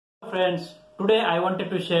friends, today I wanted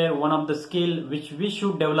to share one of the skill which we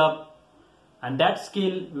should develop, and that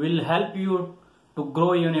skill will help you to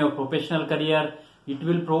grow in your professional career. It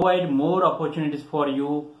will provide more opportunities for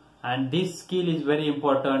you, and this skill is very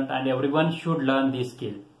important and everyone should learn this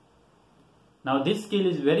skill. Now this skill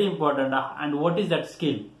is very important, and what is that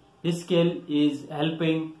skill? This skill is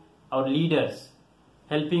helping our leaders,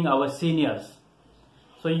 helping our seniors.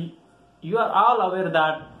 So you are all aware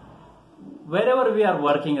that wherever we are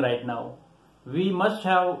working right now, we must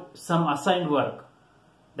have some assigned work.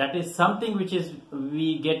 That is something which is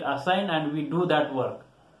we get assigned and we do that work.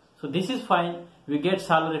 So this is fine, we get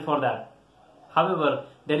salary for that. However,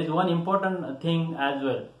 there is one important thing as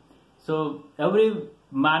well. So every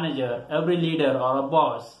manager, every leader or a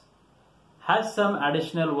boss has some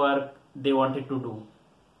additional work they wanted to do,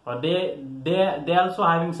 or they also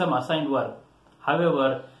having some assigned work.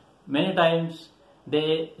 However, many times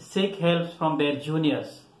they seek help from their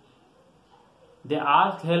juniors. They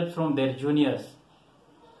ask help from their juniors,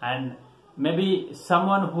 and maybe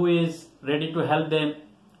someone who is ready to help them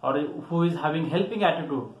or who is having helping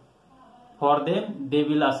attitude for them, they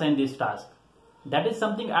will assign this task. That is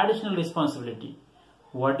something additional responsibility.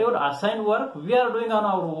 Whatever assigned work we are doing on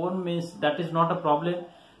our own means that is not a problem.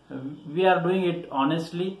 We are doing it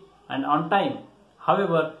honestly and on time.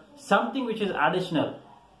 However, something which is additional,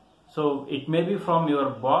 so it may be from your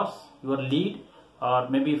boss, your lead, or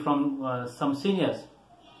maybe from some seniors.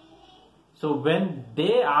 So when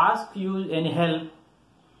they ask you any help,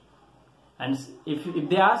 and if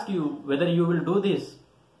they ask you whether you will do this,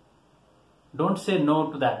 don't say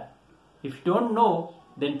no to that. If you don't know,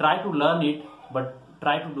 then try to learn it, but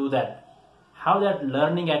try to do that. Have that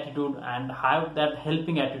learning attitude and have that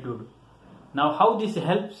helping attitude. Now how this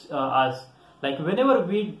helps us, like whenever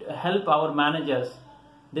we help our managers,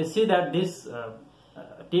 they see that this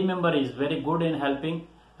team member is very good in helping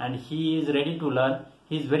and he is ready to learn,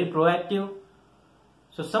 he is very proactive.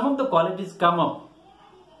 So some of the qualities come up,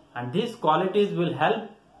 and these qualities will help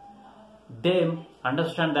them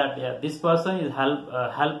understand that this person is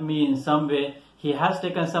help me in some way. He has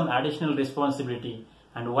taken some additional responsibility,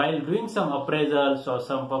 and while doing some appraisals or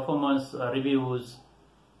some performance reviews,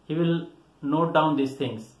 he will note down these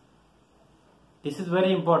things. This is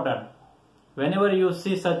very important. Whenever you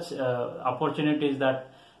see such opportunities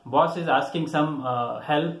that boss is asking some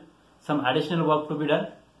help, some additional work to be done,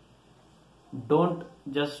 don't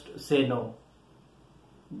just say no.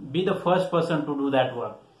 Be the first person to do that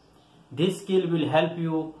work. This skill will help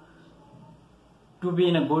you to be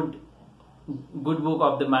in a good book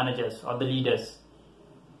of the managers or the leaders,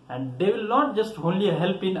 and they will not just only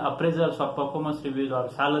help in appraisals or performance reviews or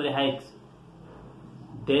salary hikes.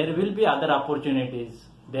 There will be other opportunities.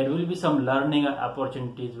 There will be some learning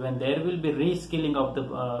opportunities when there will be reskilling of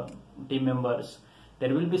the team members.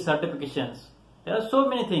 There will be certifications. There are so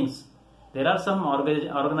many things. There are some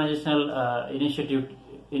organizational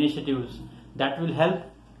initiatives that will help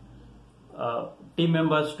team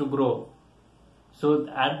members to grow. So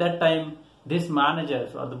at that time, these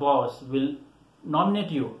managers or the boss will nominate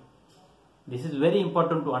you. This is very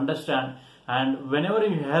important to understand. And whenever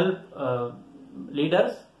you help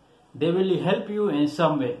leaders, they will help you in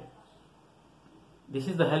some way. This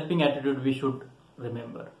is the helping attitude we should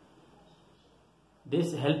remember.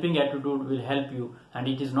 This helping attitude will help you, and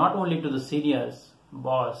it is not only to the seniors,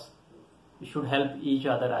 boss. You should help each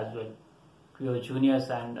other as well, to your juniors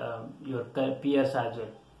and your peers as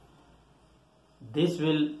well. This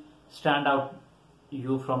will stand out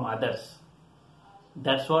you from others.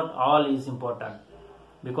 That's what all is important,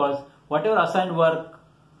 because whatever assigned work,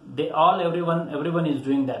 everyone is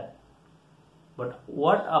doing that. But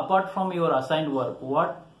what apart from your assigned work,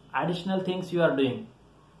 what additional things you are doing,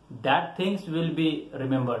 that things will be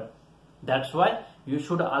remembered. That's why you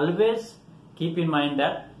should always keep in mind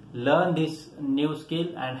that learn this new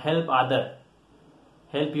skill and help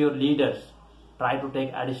your leaders, try to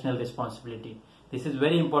take additional responsibility. This is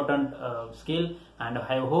very important skill, and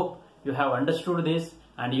I hope you have understood this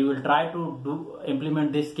and you will try to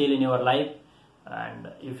implement this skill in your life. And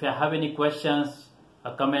if you have any questions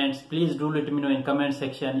or comments, please do let me know in comment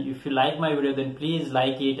section. If you like my video, then please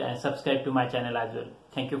like it and subscribe to my channel as well.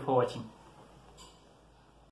 Thank you for watching.